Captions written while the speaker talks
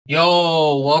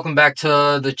Yo, welcome back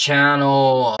to the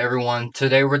channel, everyone.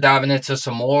 Today we're diving into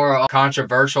some more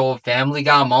controversial Family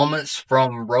Guy moments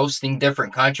from roasting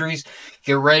different countries.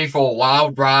 Get ready for a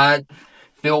wild ride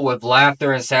filled with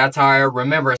laughter and satire.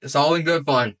 Remember, it's all in good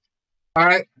fun.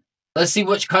 Alright, let's see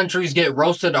which countries get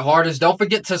roasted the hardest. Don't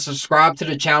forget to subscribe to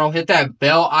the channel. Hit that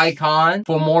bell icon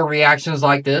for more reactions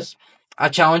like this. I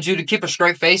challenge you to keep a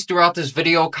straight face throughout this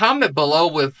video. Comment below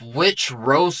with which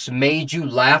roast made you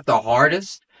laugh the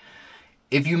hardest.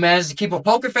 If you manage to keep a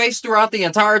poker face throughout the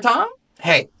entire time,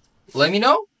 hey, let me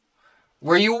know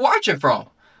where you were watching from.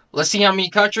 Let's see how many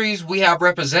countries we have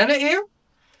represented here.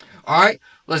 All right,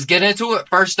 let's get into it.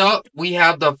 First up, we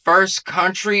have the first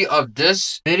country of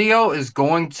this video is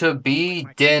going to be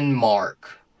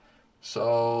Denmark.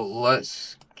 So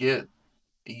let's get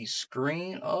the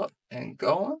screen up and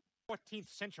going. 14th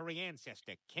century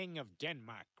ancestor, King of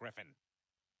Denmark, Griffin.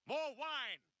 More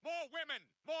wine, more women,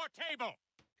 more table.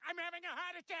 I'm having a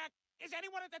heart attack. Is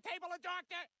anyone at the table a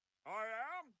doctor? I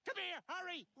am. Come here,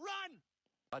 hurry, run.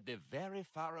 But the very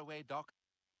far away doctor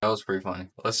That was pretty funny.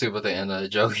 Let's see what the end of the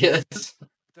joke is.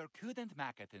 couldn't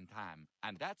make it in time,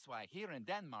 and that's why here in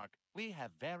Denmark we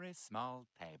have very small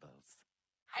tables.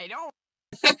 I don't.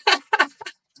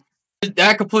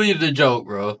 That completed the joke,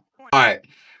 bro. Alright.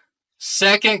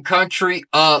 Second country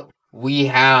up, we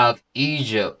have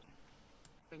Egypt.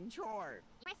 Sure.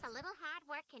 A little hard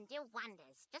work can do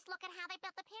wonders. Just look at how they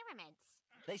built the pyramids.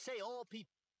 They say all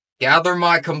people Gather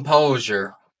my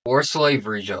composure. Or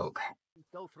slavery joke.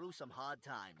 go through some hard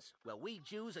times. Well, we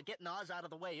Jews are getting ours out of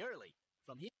the way early.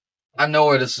 From here, I know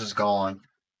where this is going.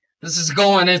 This is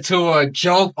going into a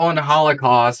joke on the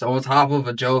Holocaust on top of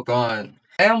a joke on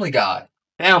Family Guy.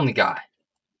 Family Guy.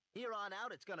 here on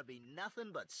out, it's gonna be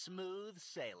nothing but smooth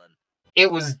sailing.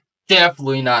 It was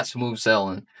definitely not smooth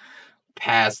sailing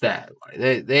past that.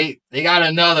 Like, they got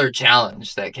another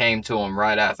challenge that came to them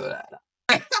right after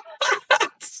that.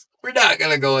 We're not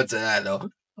gonna go into that though.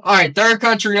 Alright, third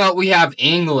country up, we have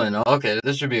England. Okay,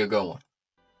 this should be a good one.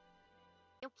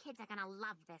 You kids are gonna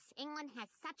love this. England has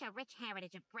such a rich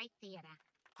heritage of great theater.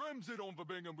 Crimson on the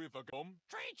Bingham with a gum.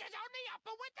 Treacher's on the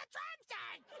upper with the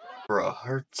transit. Bruh,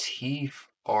 her teeth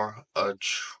are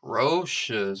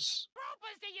atrocious.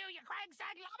 Ropers to you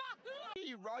cragside lover.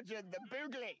 He Roger the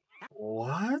Boogly.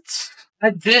 What?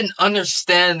 I didn't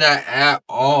understand that at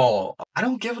all. I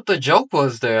don't get what the joke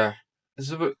was there.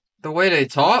 Is it the way they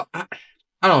talk?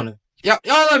 I don't know. Y'all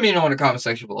let me know in the comment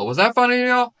section below. Was that funny to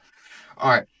y'all?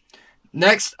 Alright.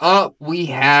 Next up, we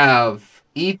have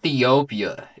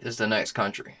Ethiopia is the next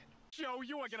country. Joe,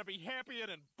 you are gonna be happier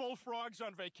than bullfrogs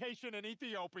on vacation in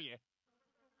Ethiopia.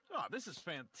 Oh, this is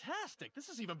fantastic. This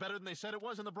is even better than they said it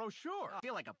was in the brochure. I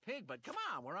feel like a pig, but come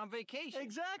on, we're on vacation.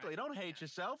 Exactly. Don't hate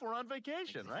yourself. We're on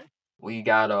vacation, right? We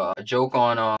got a joke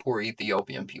on poor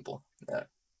Ethiopian people.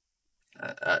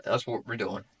 That's what we're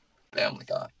doing. Family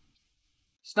Guy.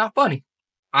 It's not funny.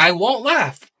 I won't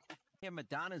laugh. Yeah,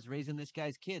 Madonna's raising this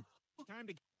guy's kid. Time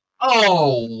to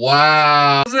Oh,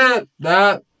 wow. Was it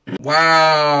that?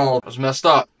 Wow. That was messed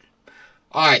up.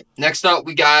 Alright, next up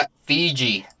we got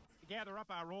Fiji. gather up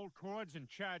our old cords and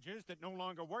chargers that no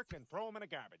longer work and throw them in a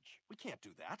garbage. We can't do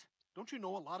that. Don't you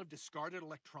know a lot of discarded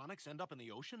electronics end up in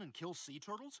the ocean and kill sea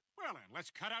turtles? Well then,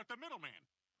 let's cut out the middleman.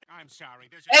 I'm sorry,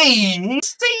 there's Hey,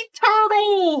 sea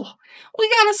turtle! We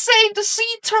gotta save the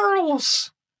sea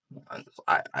turtles!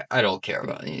 I don't care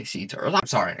about any sea turtles. I'm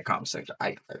sorry in the comment section.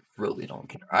 I really don't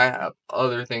care. I have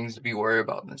other things to be worried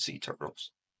about than sea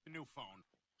turtles. a new phone.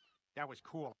 That was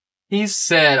cool. He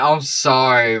said, I'm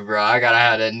sorry, bro. I gotta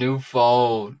have that new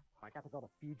phone. I got to go to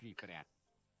Fiji for that.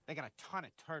 They got a ton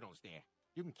of turtles there.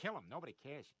 You can kill them. Nobody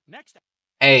cares. Next.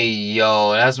 Hey,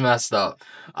 yo, that's messed up.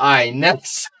 Alright,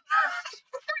 next.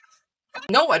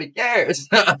 Nobody cares.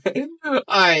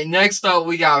 Alright, next up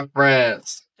we got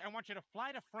France. I want you to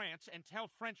fly to France and tell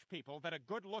French people that a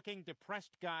good-looking,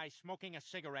 depressed guy smoking a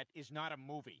cigarette is not a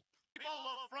movie. People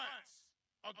of France,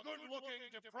 a good-looking,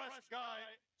 depressed guy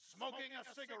smoking a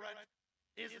cigarette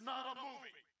is not a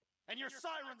movie. And your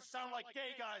sirens sound like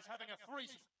gay guys having a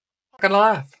threesome. Not gonna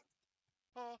laugh.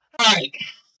 Alright,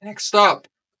 next up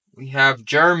we have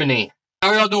Germany.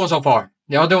 How y'all doing so far?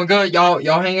 Y'all doing good? Y'all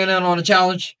hanging in on the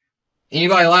challenge?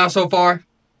 Anybody laugh so far?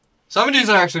 Some of these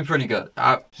are actually pretty good.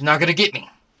 It's not gonna get me.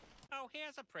 Oh,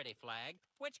 here's a pretty flag.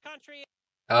 Which country?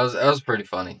 That was pretty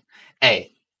funny.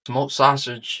 Hey, smoked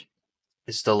sausage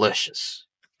is delicious.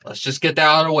 Let's just get that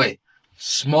out of the way.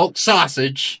 Smoked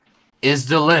sausage is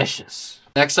delicious.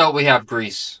 Next up, we have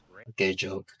Greece. Okay,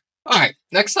 joke. Alright,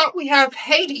 next up, we have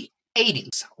Haiti. Haiti.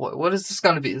 What is this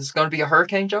gonna be? Is this gonna be a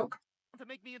hurricane joke? To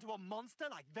make me into a monster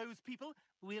like those people,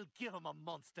 we'll give them a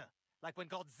monster. like when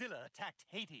Godzilla attacked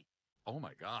Haiti. Oh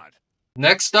my god.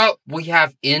 Next up, we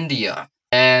have India.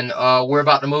 And we're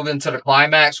about to move into the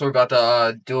climax. We're about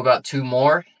to do about 2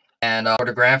 more. And for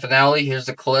the grand finale, here's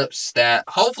the clips that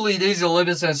hopefully these are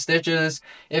limits and stitches.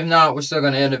 If not, we're still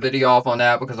going to end the video off on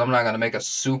that because I'm not going to make a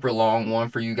super long one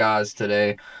for you guys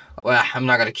today. Well, I'm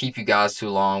not going to keep you guys too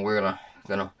long. We're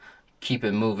gonna keep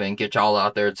it moving, get y'all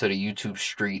out there to the YouTube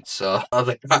streets,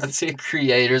 other content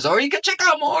creators, or you can check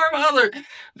out more of my other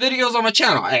videos on my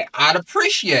channel. Hey, I'd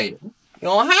appreciate it. You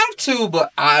don't have to,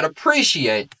 but I'd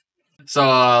appreciate it.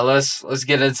 So let's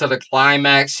get into the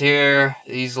climax here.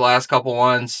 These last couple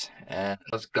ones, and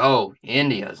let's go.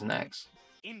 India's next.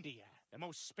 India, the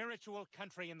most spiritual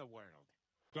country in the world.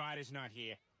 God is not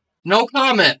here. No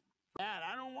comment. Dad,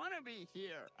 I don't want to be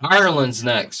here. Ireland's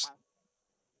next.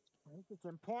 I think it's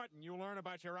important you learn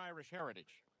about your Irish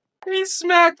heritage. He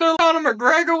smacked the Conor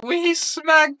McGregor when he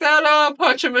smacked that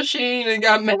punching machine and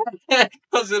got mad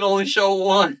because it only showed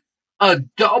one. A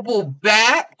double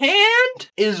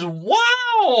backhand is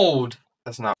wild.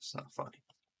 That's not funny.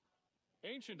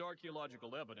 Ancient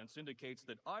archaeological evidence indicates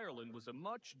that Ireland was a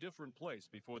much different place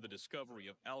before the discovery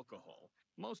of alcohol.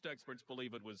 Most experts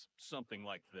believe it was something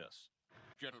like this.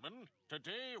 Gentlemen,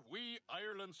 today we,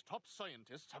 Ireland's top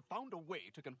scientists, have found a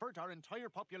way to convert our entire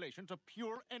population to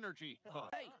pure energy.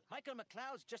 Hey, Michael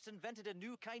McLeod's just invented a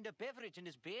new kind of beverage in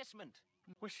his basement.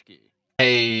 Whiskey.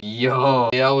 Hey, yo.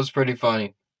 Yeah, that was pretty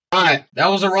funny. Alright, that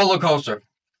was a roller coaster.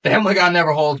 Family Guy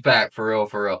never holds back, for real,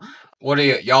 for real. What do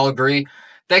y'all agree?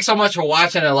 Thanks so much for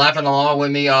watching and laughing along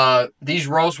with me. These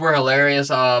roasts were hilarious,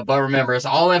 but remember, it's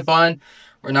all in fun.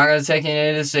 We're not going to take any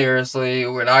of this seriously.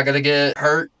 We're not going to get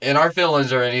hurt in our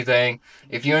feelings or anything.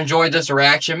 If you enjoyed this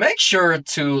reaction, make sure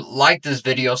to like this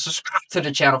video. Subscribe to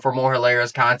the channel for more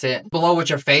hilarious content. Below with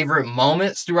your favorite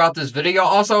moments throughout this video.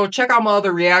 Also, check out my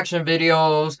other reaction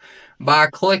videos by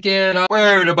clicking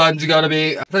wherever the button's going to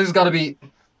be. I think it's going to be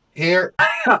here.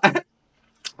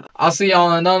 I'll see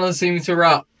y'all in another Seemlytuber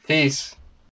out. Peace.